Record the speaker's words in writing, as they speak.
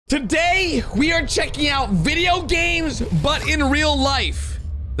Today, we are checking out video games, but in real life.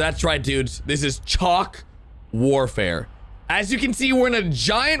 That's right, dudes. This is chalk warfare. As you can see, we're in a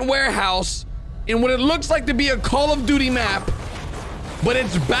giant warehouse in what it looks like to be a Call of Duty map, but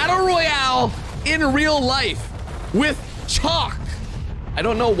it's Battle Royale in real life with chalk. I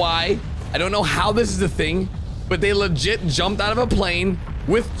don't know why. I don't know how this is a thing, but they legit jumped out of a plane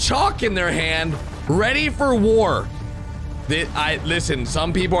with chalk in their hand, ready for war. Listen,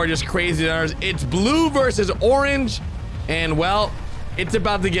 some people are just crazy than others. It's blue versus orange, and well, it's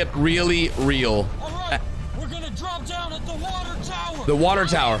about to get really real. All right, we're gonna drop down at the water tower. The water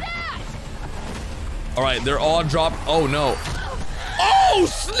tower. All right, they're all dropped. Oh no. Oh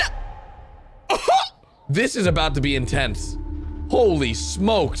snap! This is about to be intense. Holy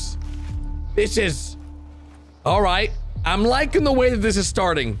smokes. This is... All right, I'm liking the way that this is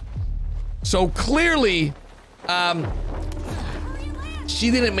starting. So clearly, she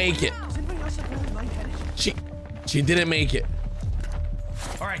didn't make it. She didn't make it.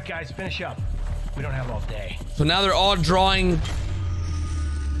 All right, guys, finish up. We don't have all day. So now they're all drawing.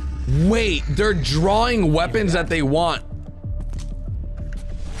 Wait, they're drawing weapons that they want.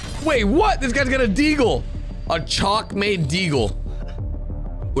 Wait, what? This guy's got a deagle. A chalk-made deagle.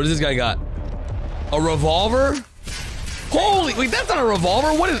 What does this guy got? A revolver? Holy, wait, that's not a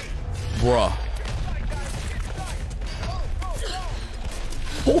revolver. What is... Bruh.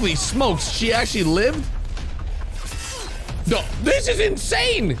 Holy smokes, she actually lived? No, this is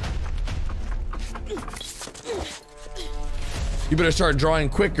insane! You better start drawing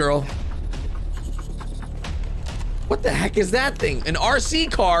quick, girl. What the heck is that thing? An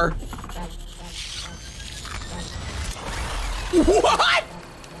RC car? What?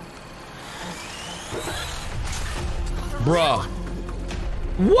 Bruh.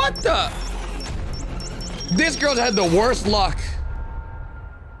 What the? This girl's had the worst luck.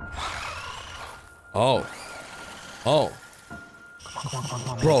 Oh. Oh.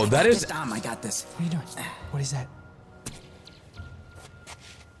 Bro, that is... I got this. What are you doing? What is that?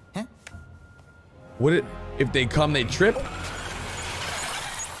 Huh? What it... If they come, they trip?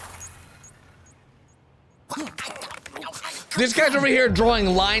 This guy's over here drawing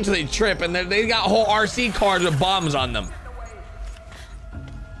lines so they trip, and they got whole RC cars with bombs on them.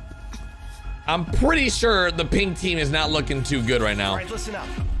 I'm pretty sure the pink team is not looking too good right now. All right, listen up.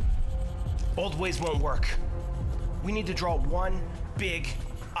 Old ways won't work. We need to draw one big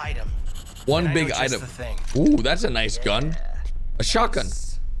item. One big item. Ooh, that's a nice gun. A shotgun.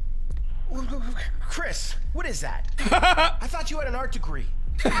 Chris, what is that? I thought you had an art degree.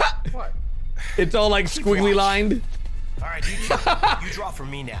 What? It's all like squiggly lined. All right, you draw for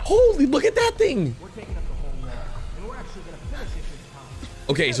me now. Holy, look at that thing. We're taking up the whole wall, and we're actually gonna finish it this time.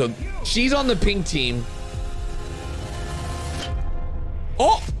 Okay, so she's on the pink team.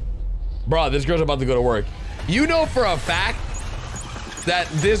 Oh! Bro, this girl's about to go to work. You know for a fact that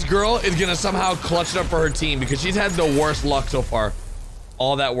this girl is gonna somehow clutch it up for her team because she's had the worst luck so far.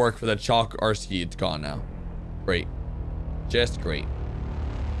 All that work for the chalk RC, it's gone now. Great. Just great.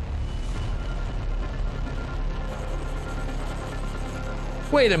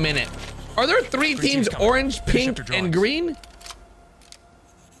 Wait a minute. Are there three teams, orange, pink, and green?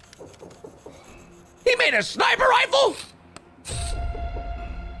 He made a sniper rifle?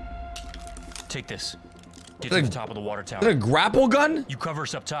 Take this. Get to the top of the water tower. Is that a grapple gun? You cover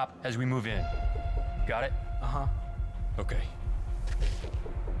us up top as we move in. Got it? Uh-huh. Okay.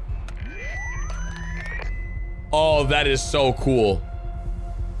 Oh, that is so cool.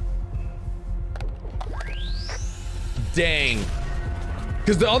 Dang.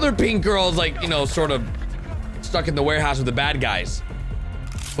 Because the other pink girl is like, you know, sort of stuck in the warehouse with the bad guys.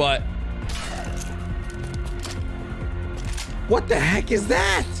 But what the heck is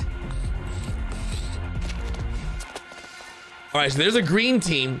that? All right, so there's a green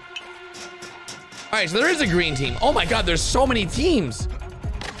team. All right, so there is a green team. Oh my God, there's so many teams.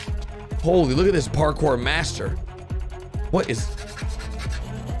 Holy, look at this parkour master. What is...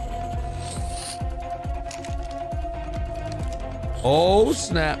 Oh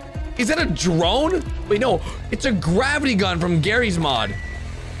snap. Is that a drone? Wait, no, it's a gravity gun from Gary's mod.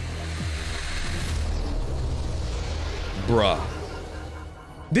 Bruh.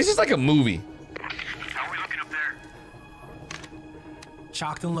 This is like a movie. How are we looking up there?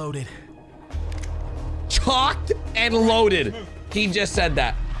 Chalked and loaded. Chalked and loaded. He just said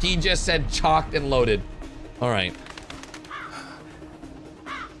that. He just said chalked and loaded. All right.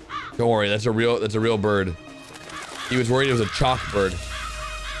 Don't worry, that's a real bird. He was worried it was a chalk bird.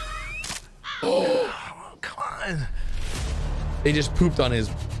 Oh, come on. They just pooped on his...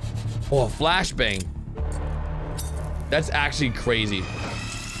 Oh, a flashbang. That's actually crazy.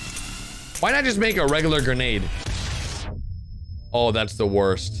 Why not just make a regular grenade? Oh, that's the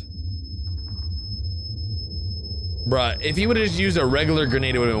worst. Bruh, if he would have just used a regular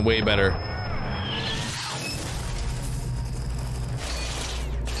grenade, it would have been way better.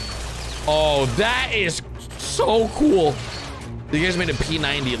 Oh, that is so cool. You guys made a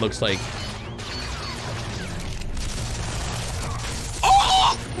P90, it looks like.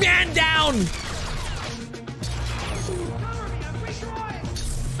 Oh, man down.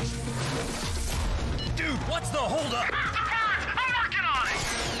 Dude, what's the holdup? I'm working on it.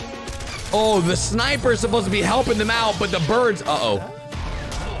 Oh, the sniper's supposed to be helping them out, but the birds, uh-oh.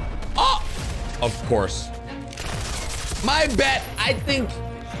 Oh, of course. My bet, I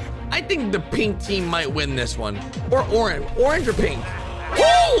think the pink team might win this one. Or orange or pink.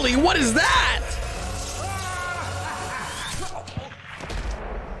 Holy, what is that?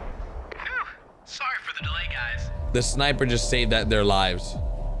 Sorry for the delay, guys. The sniper just saved their lives.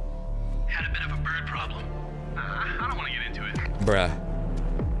 Had a bit of a bird problem. I don't want to get into it. Bruh.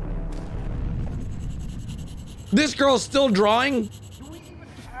 This girl's still drawing?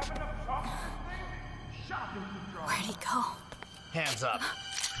 Where'd he go? Hands up.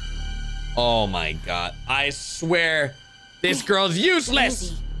 Oh my God. I swear this girl's useless.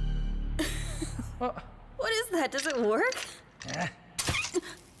 Easy. What is that? Does it work?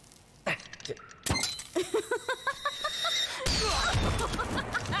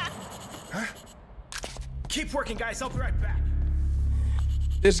 Keep working, guys. I'll be right back.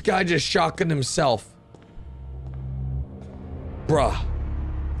 This guy just shotgunned himself. Bruh.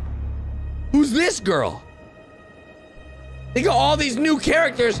 Who's this girl? They got all these new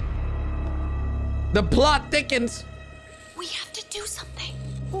characters. The plot thickens. We have to do something.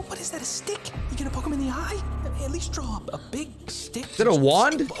 Oh, what is that? A stick? You gonna poke him in the eye? At least draw a big stick. Is it a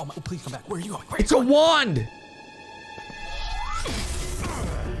wand? Oh, please come back. Where are you going? It's a wand.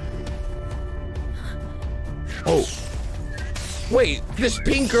 Oh. Wait, this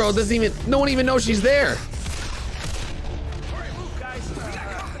pink girl doesn't even, no one even knows she's there.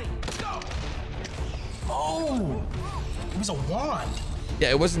 Oh, it was a wand. Yeah,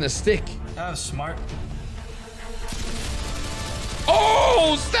 it wasn't a stick. That was smart.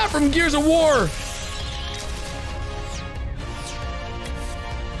 Oh, snap from Gears of War.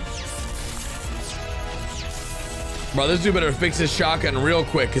 Bro, this dude better fix his shotgun real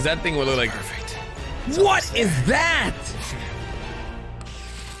quick, because that thing would look like... Perfect. What is that?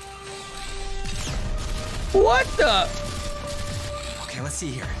 What the? Okay, let's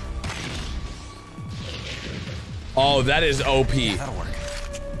see here. Oh, that is OP. That'll work.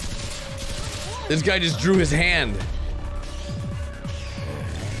 This guy just drew his hand.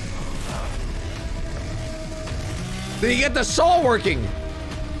 Did he get the saw working?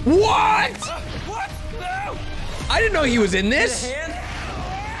 What? What? No! I didn't know he was in this.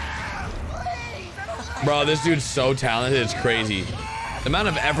 Bro, this dude's so talented, it's crazy. The amount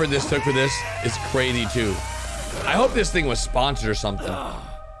of effort this took for this is crazy too. I hope this thing was sponsored or something.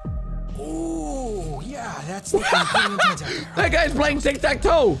 Oh, yeah, that's the That guy's playing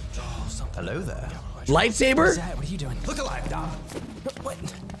tic-tac-toe. Hello there. Lightsaber? What is that? What are you doing? Look alive, Dom. What?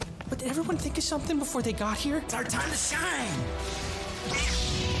 But did everyone think of something before they got here? It's our time to shine.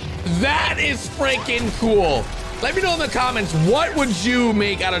 That is freaking cool. Let me know in the comments, what would you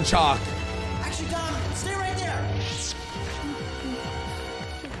make out of chalk? Actually, Dom, stay right there.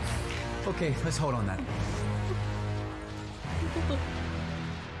 Okay, let's hold on that.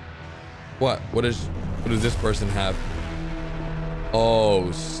 What does this person have? Oh,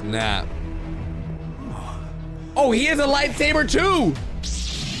 snap. Oh, he has a lightsaber too.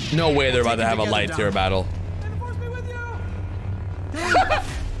 No way they're about to have a lightsaber battle.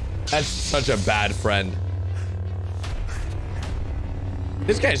 That's such a bad friend.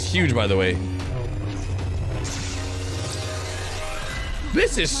 This guy's huge, by the way.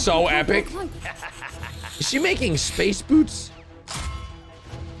 This is so epic. Is she making space boots?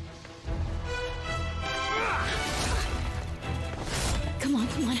 Come on,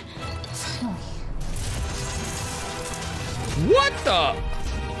 come on. What the?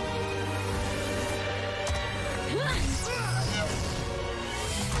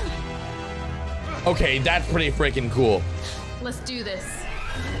 Okay, that's pretty freaking cool. Let's do this.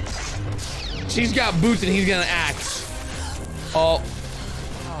 She's got boots and he's got an axe. Oh,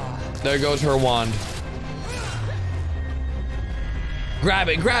 there goes her wand. Grab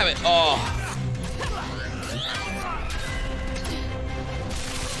it, grab it. Oh.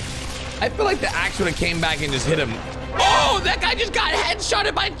 I feel like the axe would have came back and just hit him. Oh, that guy just got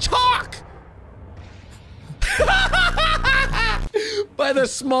headshotted by chalk. By the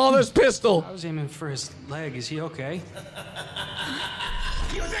smallest pistol. I was aiming for his leg. Is he okay?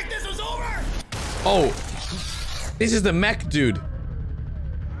 You think this was over? Oh, this is the mech dude.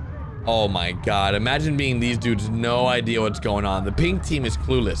 Oh my God, imagine being these dudes, no idea what's going on. The pink team is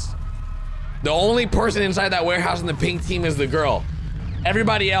clueless. The only person inside that warehouse in the pink team is the girl.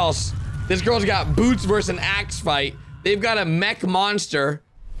 Everybody else, this girl's got boots versus an axe fight. They've got a mech monster.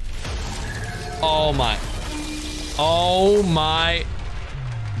 Oh my. Oh my.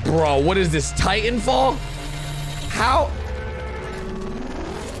 Bro, what is this, Titanfall? How?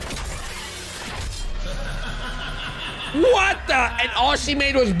 What the? And all she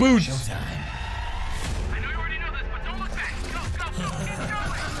made was boots. I know you already know this, but don't look back. Go,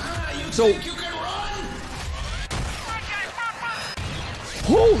 go, So, You can run?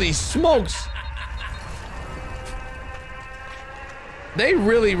 holy smokes. They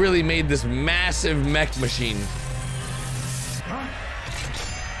really made this massive mech machine.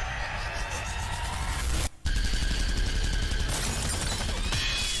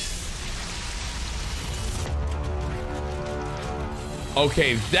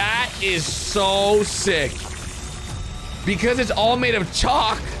 Okay, that is so sick. Because it's all made of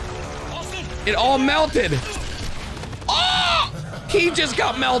chalk, it all melted. Oh! He just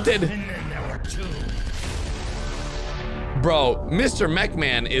got melted. Bro, Mr.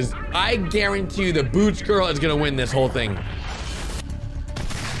 Mechman is, I guarantee you the Boots girl is gonna win this whole thing. We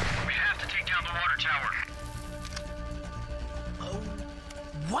have to take down the water tower.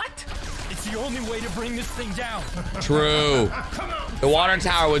 What? It's the only way to bring this thing down. True. The water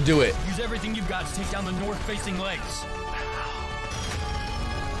tower would do it. Use everything you've got to take down the north-facing legs.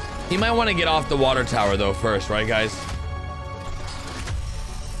 He might want to get off the water tower though first, right guys?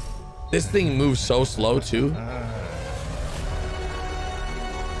 This thing moves so slow too.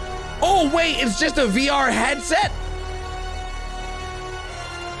 Oh wait, it's just a VR headset?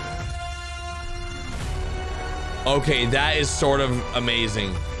 Okay, that is sort of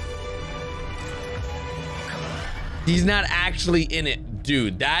amazing. He's not actually in it.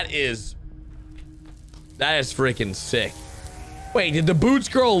 Dude, that is freaking sick. Wait, did the Boots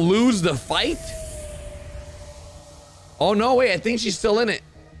girl lose the fight? Oh no, wait, I think she's still in it.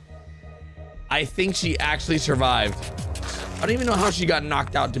 I think she actually survived. I don't even know how she got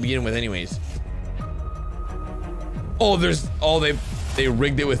knocked out to begin with anyways. Oh, they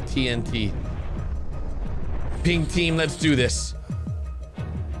rigged it with TNT. Pink team, let's do this.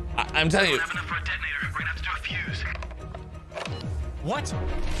 I'm telling you. We don't have enough for a detonator. We're gonna have to do a fuse. What?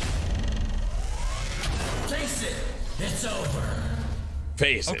 Face it. It's over.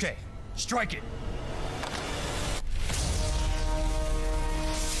 Face it. Okay, strike it.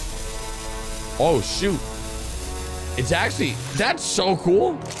 Oh shoot. It's actually, that's so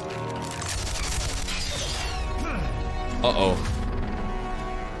cool. Uh-oh.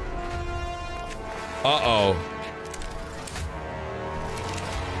 Uh-oh.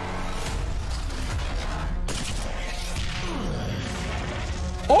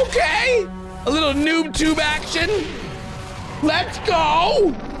 Okay, a little noob tube action. Let's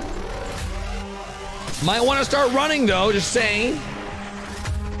go. Might want to start running though, just saying.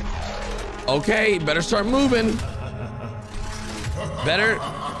 Okay, better start moving. Better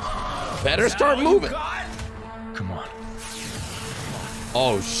start moving. Come on.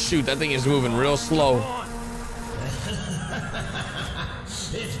 Oh shoot, that thing is moving real slow.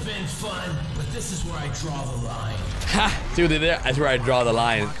 It's been fun, but this is where I draw the line. Ha! Dude, that's where I draw the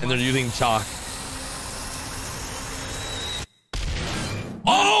line, and they're using chalk.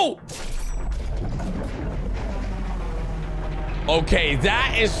 Oh! Okay,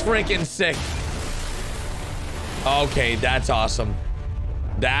 that is freaking sick. Okay, that's awesome.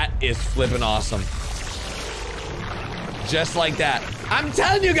 That is flipping awesome. Just like that. I'm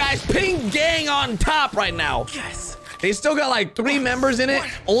telling you guys, Pink Gang on top right now. Yes. They still got like 3 members in it.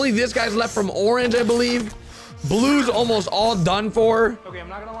 Only this guy's left from Orange, I believe. Blue's almost all done for. Okay, I'm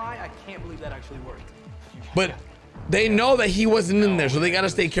not gonna lie, I can't believe that actually worked. But they know that he wasn't in there, so they gotta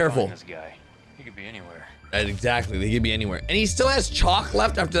stay careful. This guy, he could be anywhere. Exactly, they could be anywhere. And he still has chalk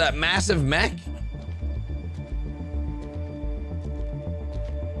left after that massive mech.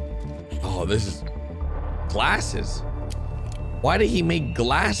 Oh, this is glasses. Why did he make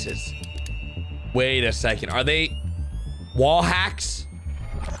glasses? Wait a second, are they wall hacks?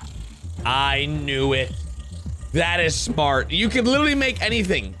 I knew it. That is smart. You can literally make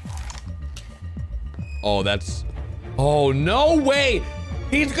anything. Oh, that's... Oh, no way.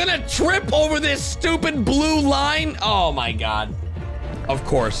 He's gonna trip over this stupid blue line. Oh my God. Of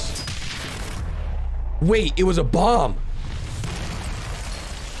course. Wait, it was a bomb.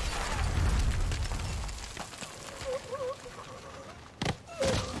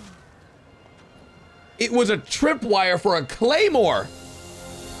 It was a tripwire for a claymore.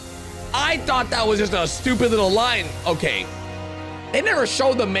 I thought that was just a stupid little line. Okay. They never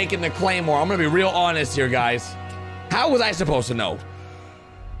showed them making the claymore. I'm gonna be real honest here, guys. How was I supposed to know?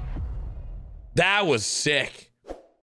 That was sick.